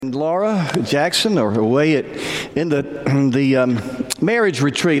And Laura Jackson are away in the marriage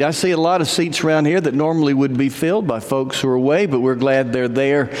retreat. I see a lot of seats around here that normally would be filled by folks who are away, but we're glad they're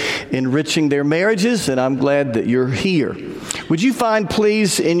there enriching their marriages, and I'm glad that you're here. Would you find,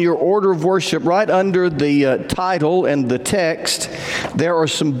 please, in your order of worship, right under the title and the text, there are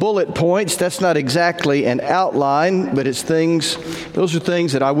some bullet points. That's not exactly an outline, but those are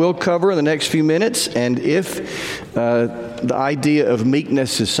things that I will cover in the next few minutes, and if the idea of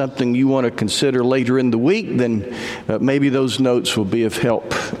meekness is something you want to consider later in the week, then maybe those notes will be of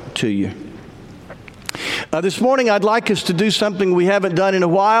help to you. This morning I'd like us to do something we haven't done in a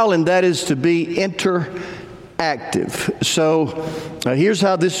while, and that is to be interactive. So here's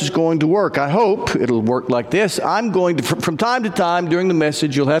how this is going to work. I hope it'll work like this. I'm going to, from time to time during the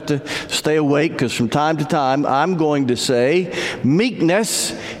message, you'll have to stay awake because from time to time I'm going to say,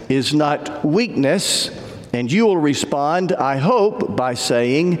 meekness is not weakness. And you will respond, I hope, by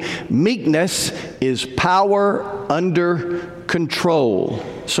saying, meekness is power under control.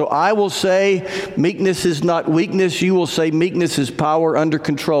 So I will say, meekness is not weakness. You will say, meekness is power under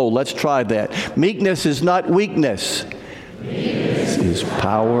control. Let's try that. Meekness is not weakness. Meekness is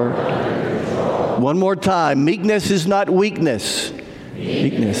power under control. One more time. Meekness is not weakness.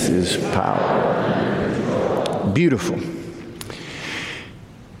 Meekness is power under control. Beautiful.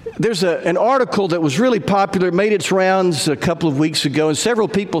 There's an article that was really popular. It made its rounds a couple of weeks ago, and several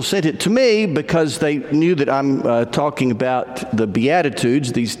people sent it to me because they knew that I'm talking about the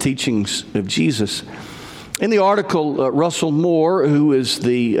Beatitudes, these teachings of Jesus. In the article, Russell Moore, who is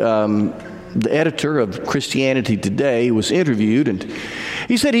the editor of Christianity Today, was interviewed, and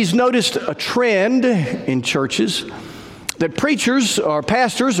he said he's noticed a trend in churches that preachers or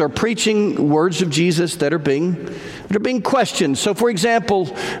pastors are preaching words of Jesus that are being questioned. So, for example,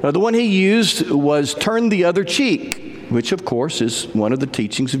 the one he used was turn the other cheek, which, of course, is one of the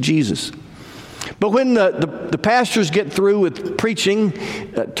teachings of Jesus. But when the pastors get through with preaching,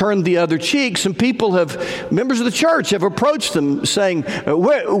 turn the other cheek, some people members of the church have approached them saying,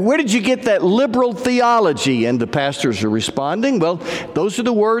 where did you get that liberal theology? And the pastors are responding, well, those are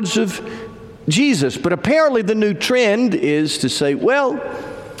the words of Jesus. But apparently the new trend is to say, well,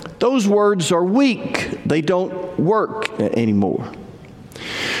 those words are weak. They don't work anymore.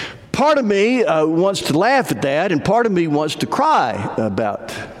 Part of me wants to laugh at that, and part of me wants to cry about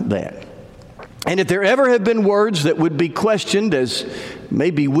that. And if there ever have been words that would be questioned as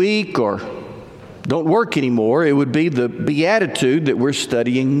maybe weak or don't work anymore, it would be the Beatitude that we're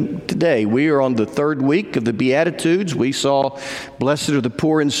studying today. We are on the third week of the Beatitudes. We saw, blessed are the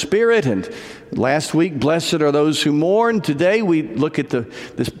poor in spirit, and last week, blessed are those who mourn. Today, we look at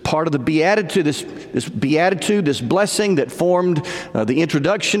this part of the Beatitude, this Beatitude, this blessing that formed the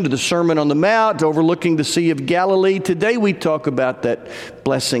introduction to the Sermon on the Mount, overlooking the Sea of Galilee. Today, we talk about that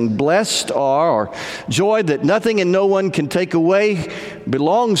blessing. Blessed are, or joy that nothing and no one can take away,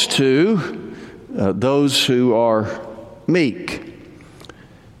 belongs to those who are meek.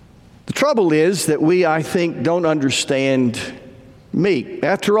 The trouble is that we, I think, don't understand meek.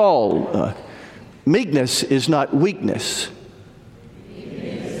 After all, meekness is not weakness.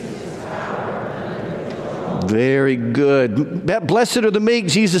 Very good. Blessed are the meek,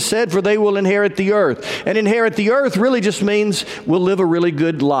 Jesus said, for they will inherit the earth. And inherit the earth really just means we'll live a really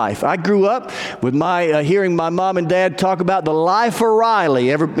good life. I grew up with hearing my mom and dad talk about the life of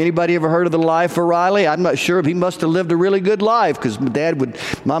Riley. Anybody ever heard of the life of Riley? I'm not sure, if he must have lived a really good life, because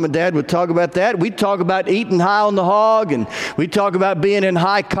mom and dad would talk about that. We'd talk about eating high on the hog, and we'd talk about being in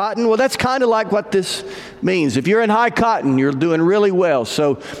high cotton. Well, that's kind of like what this means. If you're in high cotton, you're doing really well.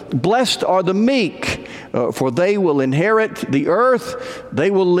 So blessed are the meek, for they will inherit the earth. They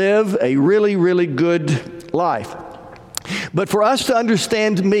will live a really, really good life. But for us to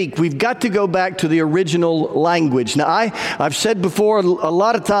understand meek, we've got to go back to the original language. Now, I've said before a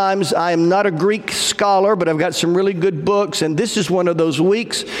lot of times I am not a Greek scholar, but I've got some really good books, and this is one of those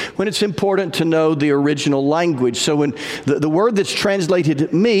weeks when it's important to know the original language. So when the word that's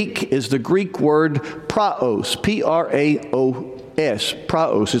translated meek is the Greek word praos, P-R-A-O-S,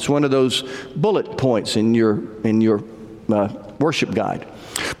 praos. It's one of those bullet points in your worship guide.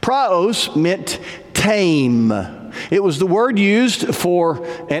 Praos meant tame. It was the word used for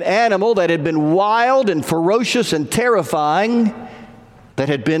an animal that had been wild and ferocious and terrifying, that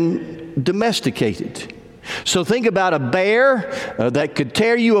had been domesticated. So think about a bear that could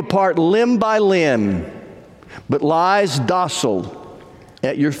tear you apart limb by limb, but lies docile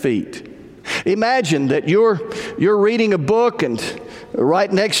at your feet. Imagine that you're reading a book, and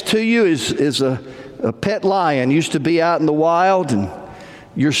right next to you is a pet lion. Used to be out in the wild, and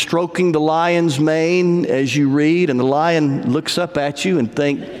you're stroking the lion's mane as you read, and the lion looks up at you and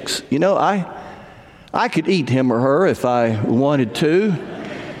thinks, I could eat him or her if I wanted to,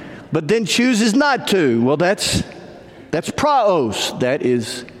 but then chooses not to. Well, that's praos. That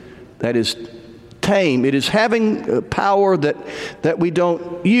is tame. It is having power that we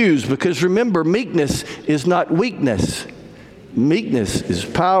don't use, because remember, meekness is not weakness. Meekness is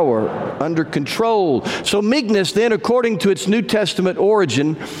power under control. So meekness then, according to its New Testament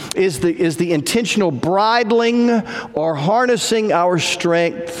origin, is the intentional bridling or harnessing our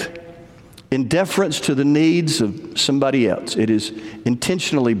strength in deference to the needs of somebody else. It is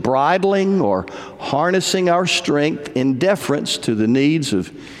intentionally bridling or harnessing our strength in deference to the needs of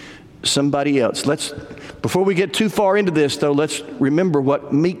somebody else. Before we get too far into this, though, let's remember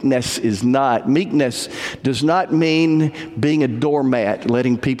what meekness is not. Meekness does not mean being a doormat,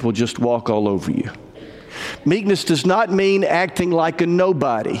 letting people just walk all over you. Meekness does not mean acting like a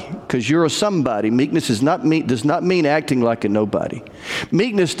nobody, because you're a somebody. Meekness does not mean acting like a nobody.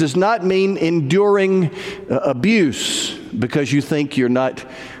 Meekness does not mean enduring abuse because you think you're not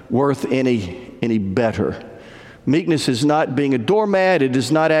worth any better. Meekness is not being a doormat. It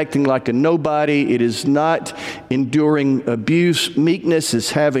is not acting like a nobody. It is not enduring abuse. Meekness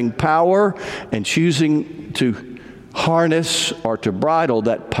is having power and choosing to harness or to bridle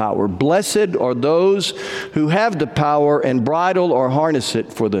that power. Blessed are those who have the power and bridle or harness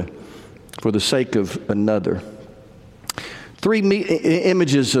it for the sake of another. Three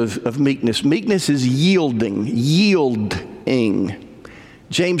images of meekness. Meekness is yielding.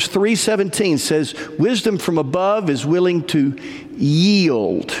 James 3:17 says, wisdom from above is willing to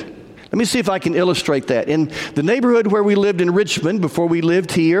yield. Let me see if I can illustrate that. In the neighborhood where we lived in Richmond before we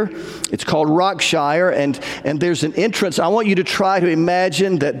lived here, it's called Rockshire, and there's an entrance. I want you to try to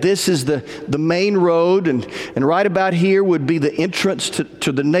imagine that this is the main road, and right about here would be the entrance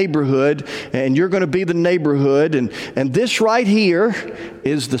to the neighborhood, and you're going to be the neighborhood, and this right here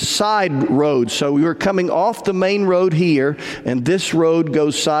is the side road. So we were coming off the main road here, and this road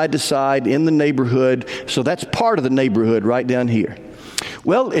goes side to side in the neighborhood. So that's part of the neighborhood right down here.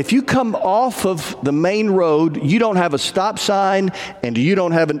 Well, if you come off of the main road, you don't have a stop sign and you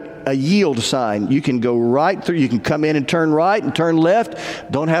don't have a yield sign. You can go right through. You can come in and turn right and turn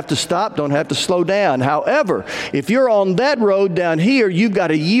left. Don't have to stop. Don't have to slow down. However, if you're on that road down here, you've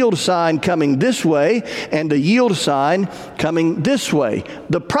got a yield sign coming this way and a yield sign coming this way.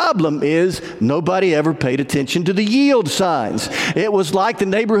 The problem is nobody ever paid attention to the yield signs. It was like the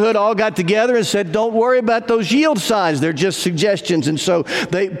neighborhood all got together and said, don't worry about those yield signs. They're just suggestions. And so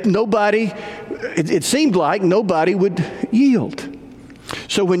it seemed like nobody would yield.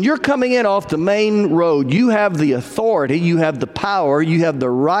 So when you're coming in off the main road, you have the authority, you have the power, you have the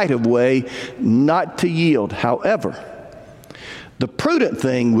right of way not to yield. However, the prudent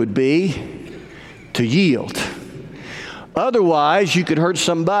thing would be to yield. Otherwise, you could hurt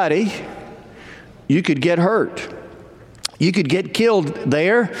somebody. You could get hurt. You could get killed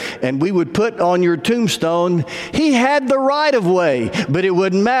there, and we would put on your tombstone, he had the right of way, but it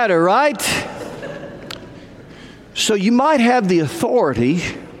wouldn't matter, right? So you might have the authority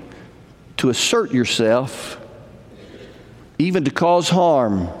to assert yourself, even to cause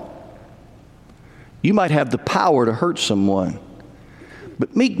harm. You might have the power to hurt someone.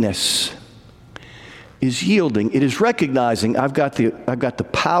 But meekness is yielding. It is recognizing I've got the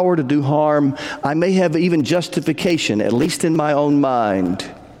power to do harm. I may have even justification, at least in my own mind.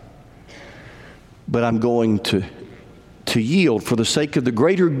 But I'm going to yield for the sake of the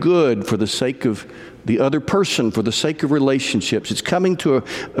greater good, for the sake of the other person, for the sake of relationships. It's coming to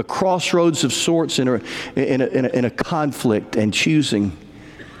a crossroads of sorts in a conflict and choosing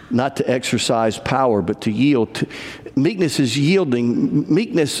not to exercise power, but to yield. Meekness is yielding.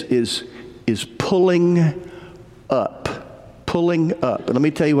 Meekness is pulling up. Pulling up. And let me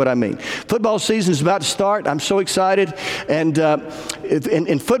tell you what I mean. Football season is about to start. I'm so excited. And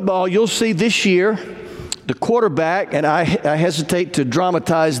in football, you'll see this year, the quarterback, and I hesitate to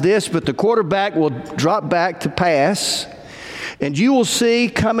dramatize this, but the quarterback will drop back to pass, and you will see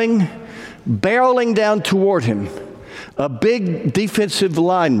coming, barreling down toward him, a big defensive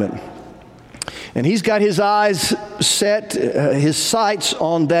lineman. And he's got his eyes set, his sights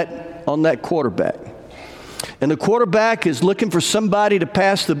on that quarterback. And the quarterback is looking for somebody to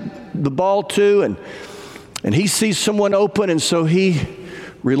pass the ball to, and he sees someone open, and so he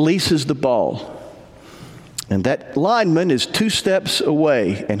releases the ball. And that lineman is 2 steps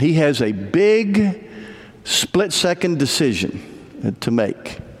away, and he has a big split-second decision to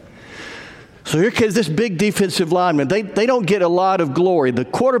make. So here comes this big defensive lineman. They don't get a lot of glory. The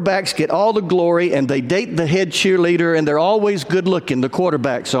quarterbacks get all the glory, and they date the head cheerleader, and they're always good looking. The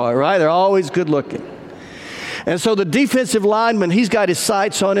quarterbacks are, right? They're always good looking. And so the defensive lineman, he's got his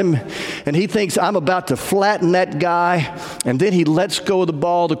sights on him, and he thinks, I'm about to flatten that guy. And then he lets go of the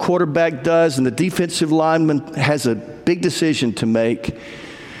ball, the quarterback does, and the defensive lineman has a big decision to make.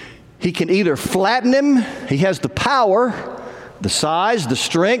 He can either flatten him, he has the power, the size, the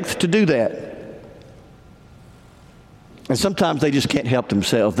strength to do that. And sometimes they just can't help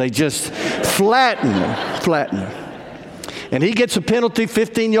themselves. They just flatten him. And he gets a penalty,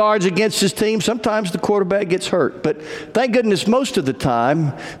 15 yards against his team. Sometimes the quarterback gets hurt. But thank goodness most of the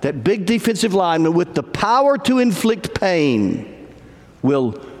time, that big defensive lineman with the power to inflict pain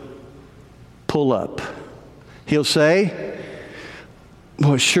will pull up. He'll say,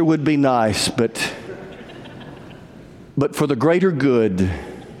 well, it sure would be nice, but for the greater good,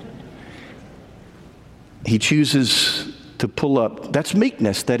 he chooses to pull up. That's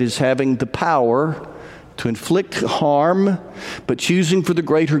meekness. That is having the power to inflict harm, but choosing for the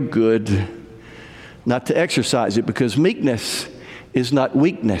greater good not to exercise it, because meekness is not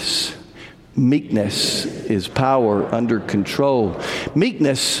weakness. Meekness is power under control.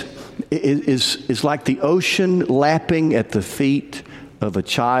 Meekness is like the ocean lapping at the feet of a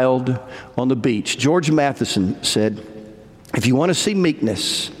child on the beach. George Matheson said, if you want to see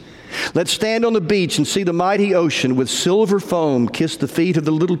meekness, let's stand on the beach and see the mighty ocean with silver foam kiss the feet of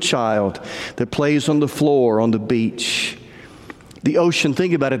the little child that plays on the floor on the beach. The ocean,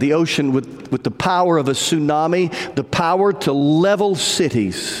 think about it, the ocean with the power of a tsunami, the power to level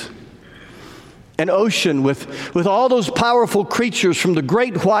cities. An ocean with all those powerful creatures, from the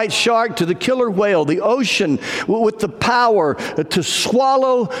great white shark to the killer whale. The ocean with the power to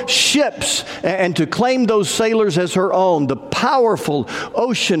swallow ships and to claim those sailors as her own. The powerful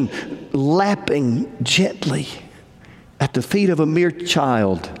ocean lapping gently at the feet of a mere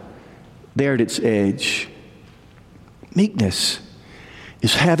child there at its edge. Meekness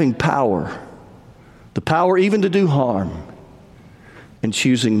is having power. The power even to do harm and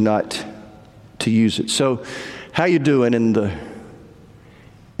choosing not to use it. So, how you doing in the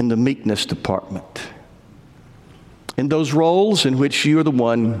meekness department? In those roles in which you're the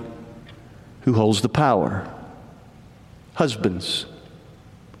one who holds the power. Husbands.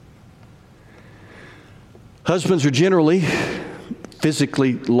 Husbands are generally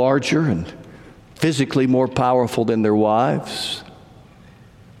physically larger and physically more powerful than their wives.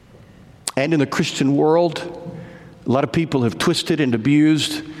 And in the Christian world, a lot of people have twisted and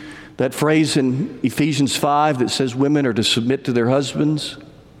abused that phrase in Ephesians 5 that says women are to submit to their husbands.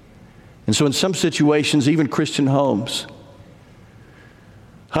 And so in some situations, even Christian homes,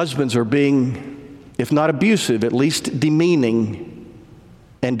 husbands are being, if not abusive, at least demeaning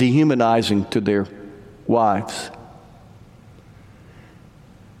and dehumanizing to their wives.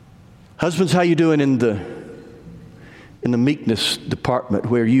 Husbands, how you doing in the meekness department,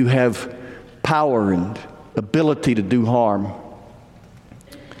 where you have power and ability to do harm?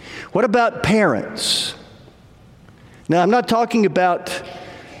 What about parents? Now, I'm not talking about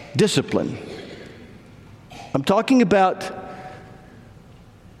discipline. I'm talking about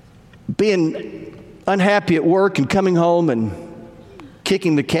being unhappy at work and coming home and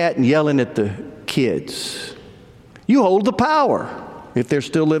kicking the cat and yelling at the kids. You hold the power if they're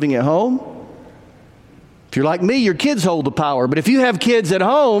still living at home. If you're like me, your kids hold the power. But if you have kids at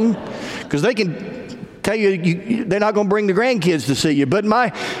home, because they can tell you they're not going to bring the grandkids to see you. But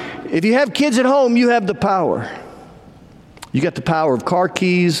if you have kids at home, you have the power. You got the power of car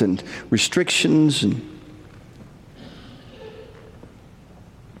keys and restrictions.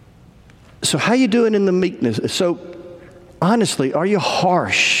 So how you doing in the meekness? So honestly, are you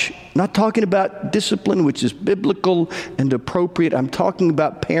harsh? Not talking about discipline, which is biblical and appropriate. I'm talking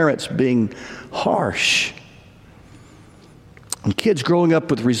about parents being harsh. And kids growing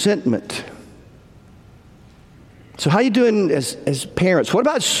up with resentment. So how you doing as parents? What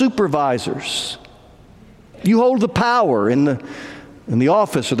about supervisors? You hold the power in the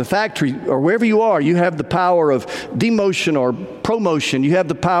office or the factory or wherever you are. You have the power of demotion or promotion. You have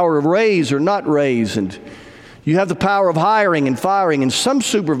the power of raise or not raise. And you have the power of hiring and firing. And some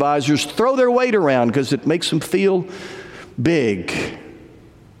supervisors throw their weight around because it makes them feel big.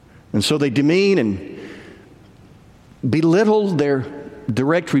 And so they demean and belittle their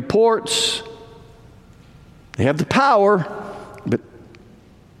direct reports. They have the power,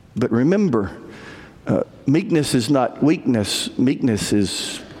 but remember, meekness is not weakness. Meekness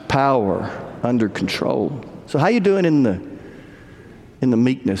is power under control. So how you doing in the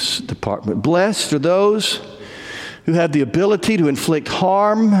meekness department? Blessed are those who have the ability to inflict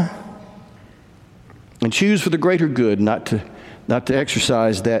harm and choose for the greater good not to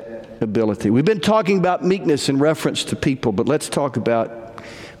exercise that ability. We've been talking about meekness in reference to people, but let's talk about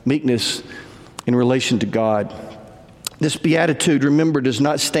meekness in relation to God. This beatitude, remember, does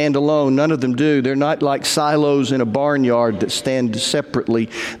not stand alone. None of them do. They're not like silos in a barnyard that stand separately.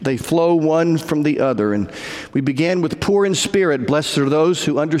 They flow one from the other. And we began with poor in spirit. Blessed are those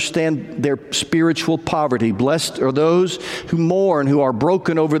who understand their spiritual poverty. Blessed are those who mourn, who are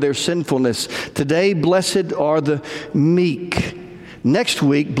broken over their sinfulness. Today, blessed are the meek. Next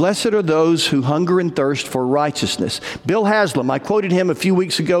week, blessed are those who hunger and thirst for righteousness. Bill Haslam, I quoted him a few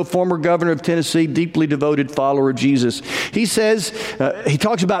weeks ago, former governor of Tennessee, deeply devoted follower of Jesus. He says, he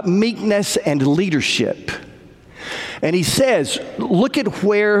talks about meekness and leadership. And he says, look at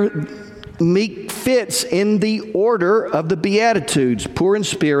where meek fits in the order of the Beatitudes. Poor in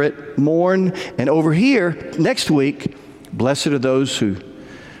spirit, mourn, and over here, next week, blessed are those who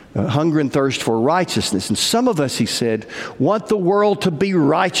hunger and thirst for righteousness. And some of us, he said, want the world to be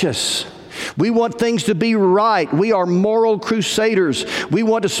righteous. We want things to be right. We are moral crusaders. We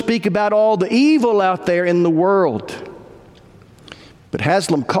want to speak about all the evil out there in the world. But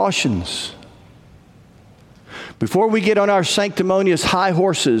Haslam cautions, before we get on our sanctimonious high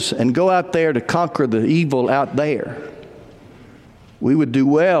horses and go out there to conquer the evil out there, we would do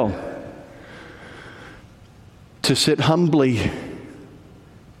well to sit humbly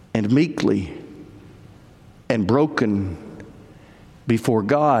and meekly and broken before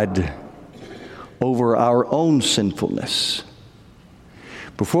God over our own sinfulness.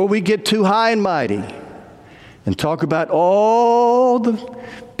 Before we get too high and mighty and talk about all the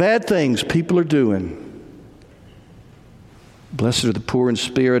bad things people are doing, blessed are the poor in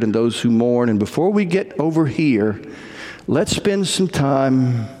spirit and those who mourn. And before we get over here, let's spend some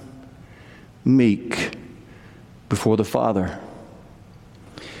time meek before the Father.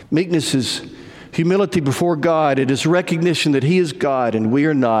 Meekness is humility before God. It is recognition that He is God and we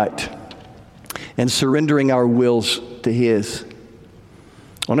are not, and surrendering our wills to His.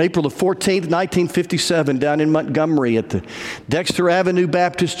 On April the 14th, 1957, down in Montgomery at the Dexter Avenue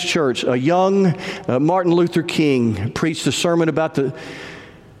Baptist Church, a young Martin Luther King preached a sermon about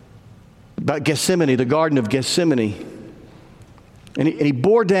Gethsemane, the Garden of Gethsemane. And he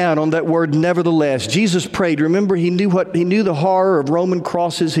bore down on that word, nevertheless. Jesus prayed. Remember, he knew the horror of Roman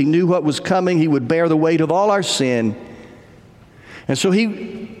crosses. He knew what was coming. He would bear the weight of all our sin. And so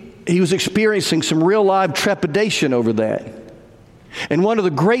he was experiencing some real live trepidation over that. And one of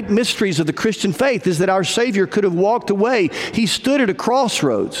the great mysteries of the Christian faith is that our Savior could have walked away. He stood at a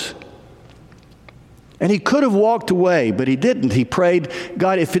crossroads. And he could have walked away, but he didn't. He prayed,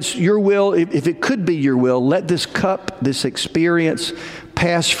 God, if it's your will, if it could be your will, let this cup, this experience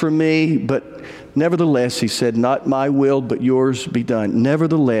pass from me. But nevertheless, he said, not my will, but yours be done.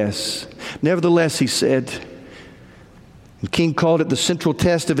 Nevertheless, he said, and King called it the central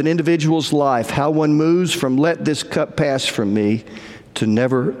test of an individual's life, how one moves from let this cup pass from me to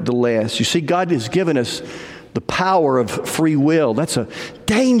nevertheless. You see, God has given us the power of free will. That's a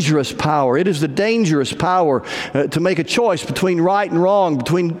dangerous power. It is the dangerous power to make a choice between right and wrong,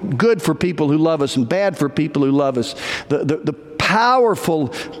 between good for people who love us and bad for people who love us. The powerful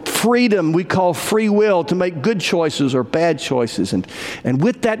freedom we call free will to make good choices or bad choices. And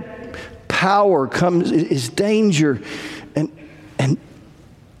with that power comes is danger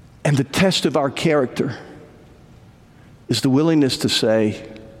and the test of our character is the willingness to say,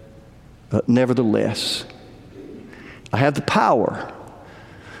 nevertheless. I have the power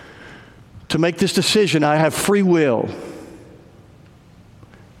to make this decision. I have free will.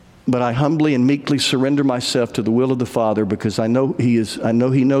 But I humbly and meekly surrender myself to the will of the Father because I know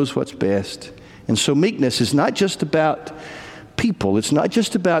He knows what's best. And so meekness is not just about people. It's not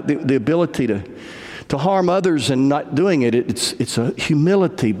just about the ability to harm others and not doing it. It's a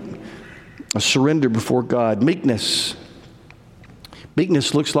humility, a surrender before God. Meekness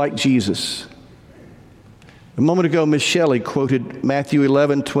looks like Jesus. A moment ago, Miss Shelley quoted Matthew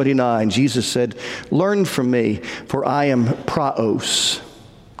 11:29. Jesus said, learn from me, for I am praos.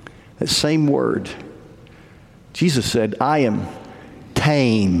 That same word. Jesus said, I am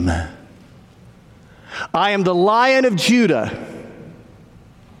tame. I am the Lion of Judah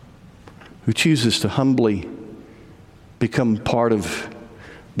who chooses to humbly become part of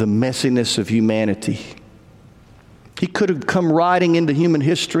the messiness of humanity. He could have come riding into human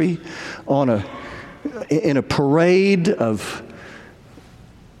history in a parade of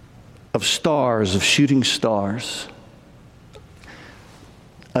stars, of shooting stars,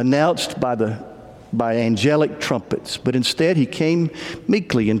 announced by angelic trumpets. But instead, He came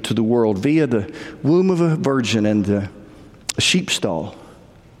meekly into the world via the womb of a virgin and a sheep stall.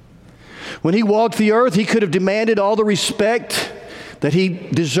 When he walked the earth, he could have demanded all the respect that he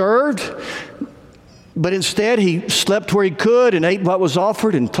deserved, but instead he slept where he could and ate what was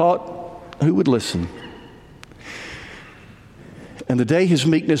offered and taught who would listen. And the day his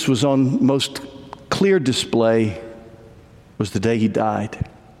meekness was on most clear display was the day he died.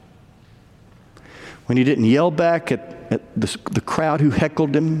 When he didn't yell back at the crowd who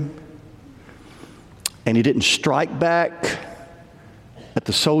heckled him, and he didn't strike back at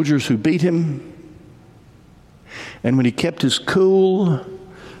the soldiers who beat him, and when he kept his cool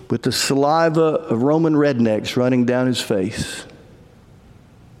with the saliva of Roman rednecks running down his face,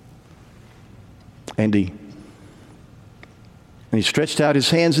 and he stretched out his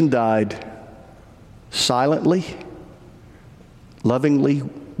hands and died silently, lovingly,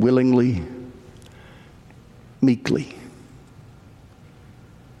 willingly, meekly.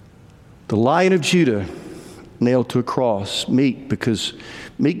 The Lion of Judah nailed to a cross, meek, because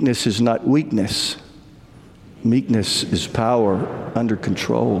meekness is not weakness. Meekness is power under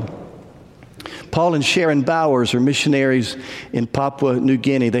control. Paul and Sharon Bowers are missionaries in Papua New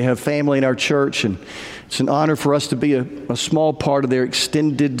Guinea. They have family in our church, and it's an honor for us to be a small part of their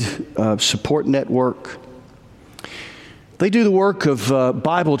extended support network. They do the work of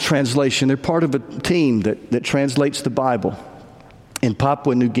Bible translation. They're part of a team that translates the Bible in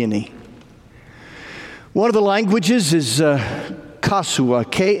Papua New Guinea. One of the languages is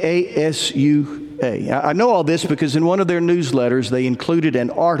Kasua, K-A-S-U-A. I know all this because in one of their newsletters, they included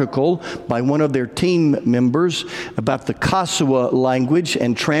an article by one of their team members about the Kasua language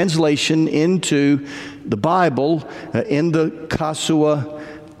and translation into the Bible in the Kasua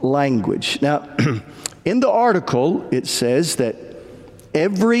language. Now, in the article, it says that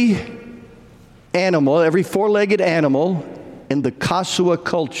every animal, every four-legged animal in the Kasua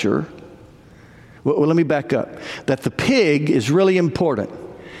culture, well, let me back up, that the pig is really important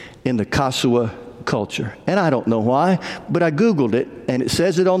in the Kasua culture. And I don't know why, but I Googled it, and it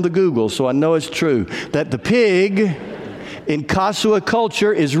says it on the Google, so I know it's true, that the pig in Kasua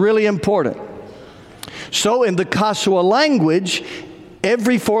culture is really important. So in the Kasua language,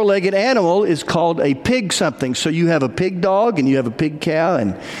 every four-legged animal is called a pig something. So you have a pig dog, and you have a pig cow,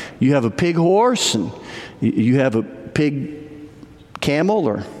 and you have a pig horse, and you have a pig camel,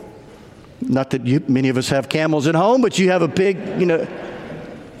 or not that many of us have camels at home, but you have a pig,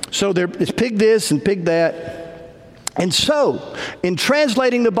 So it's pig this and pig that. And so, in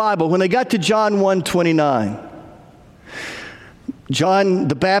translating the Bible, when they got to John 1:29, John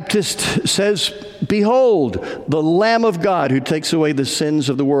the Baptist says, "Behold, the Lamb of God who takes away the sins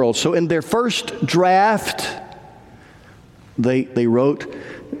of the world." So in their first draft, they wrote,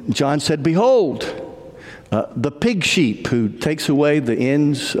 John said, "Behold, the pig sheep who takes away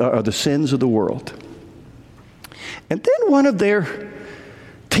the sins of the world." And then one of their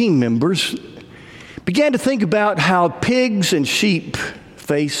team members began to think about how pigs and sheep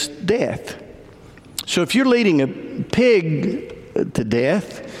face death. So if you're leading a pig to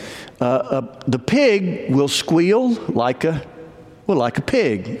death, the pig will squeal like a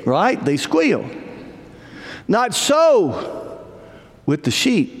pig, right? They squeal. Not so with the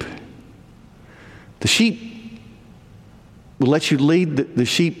sheep. The sheep will let you lead the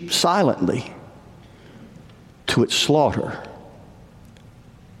sheep silently to its slaughter.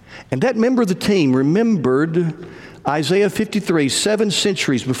 And that member of the team remembered Isaiah 53, 7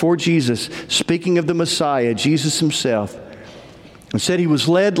 centuries before Jesus, speaking of the Messiah, Jesus himself, and said he was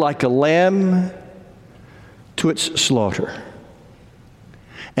led like a lamb to its slaughter.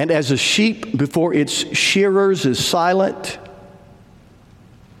 And as a sheep before its shearers is silent,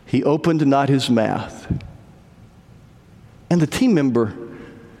 he opened not his mouth. And the team member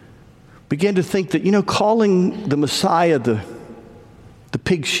began to think that, calling the Messiah the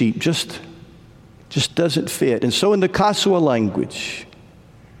pig sheep just doesn't fit. And so in the Kasua language,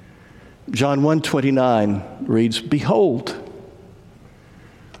 John 1:29 reads, "Behold,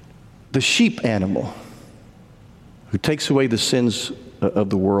 the sheep animal who takes away the sins of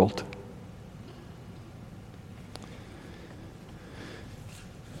the world."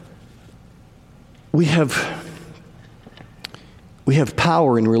 We have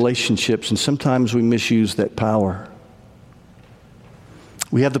power in relationships, and sometimes we misuse that power.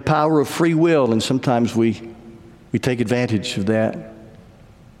 We have the power of free will, and sometimes we take advantage of that.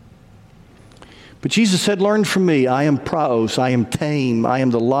 But Jesus said, "Learn from me. I am praos, I am tame, I am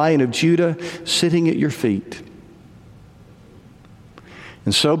the Lion of Judah sitting at your feet."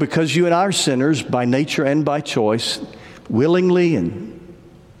 And so, because you and I are sinners by nature and by choice, willingly and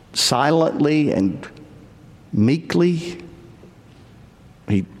silently and meekly,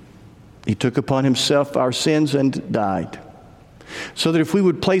 He took upon himself our sins and died. so that if we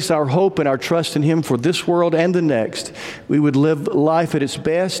would place our hope and our trust in Him for this world and the next, we would live life at its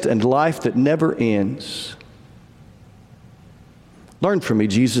best and life that never ends. Learn from me,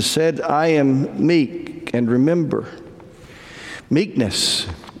 Jesus said, I am meek, and remember, meekness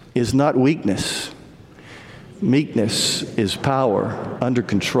is not weakness. Meekness is power under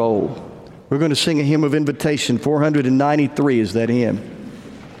control. We're going to sing a hymn of invitation. 493 is that hymn.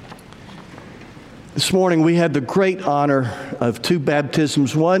 This morning we had the great honor of two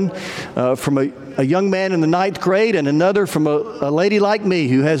baptisms, one from a young man in the 9th grade and another from a lady like me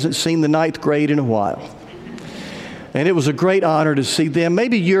who hasn't seen the 9th grade in a while. And it was a great honor to see them.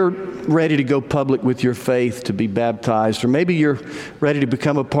 Maybe you're ready to go public with your faith to be baptized, or maybe you're ready to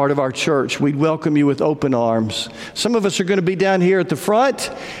become a part of our church. We'd welcome you with open arms. Some of us are going to be down here at the front,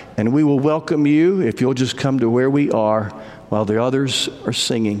 and we will welcome you if you'll just come to where we are while the others are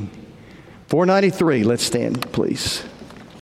singing. 493, let's stand, please.